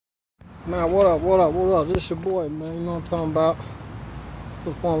Man, what up, what up, what up? This your boy, man. You know what I'm talking about?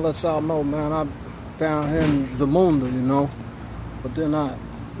 Just want to let y'all know, man, I'm down here in Zamunda, you know. But then I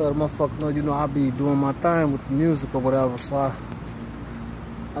let a motherfucker know, you know, I be doing my thing with the music or whatever. So I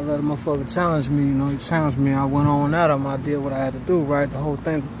let a motherfucker challenge me, you know. He challenged me. I went on at him. I did what I had to do, right? The whole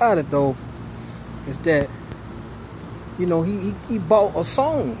thing about it, though, is that, you know, he bought a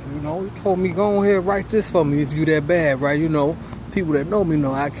song, you know. He told me, go ahead, write this for me if you that bad, right? You know, people that know me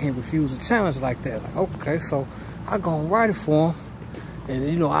know I can't refuse a challenge like that. Like, okay, so I go and write it for him. And,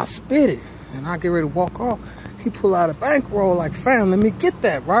 you know, I spit it. And I get ready to walk off. He pull out a bankroll like, fam, let me get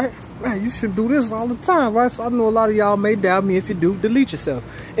that, right? Man, you should do this all the time, right? So I know a lot of y'all may doubt me. If you do, delete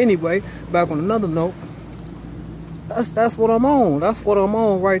yourself. Anyway, back on another note, that's what I'm on. That's what I'm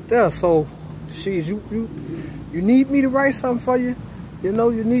on right there. So, shit, you need me to write something for you? You know,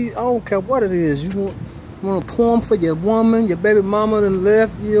 you need, I don't care what it is. You want a poem for your woman, your baby mama, then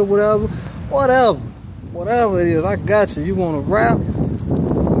left you, whatever it is, I got you. You want to rap?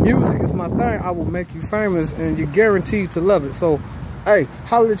 Music is my thing. I will make you famous, and you're guaranteed to love it. So, hey,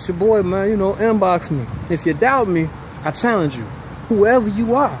 holler at your boy, man. You know, inbox me. If you doubt me, I challenge you. Whoever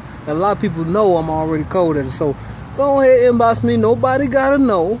you are. And a lot of people know I'm already cold at it. So, go ahead, inbox me. Nobody gotta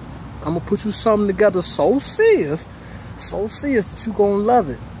know. I'm gonna put you something together so serious that you gonna love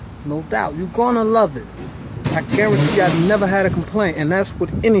it. No doubt, you're gonna love it. I guarantee I've never had a complaint, and that's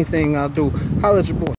with anything I do. Holler at your boy.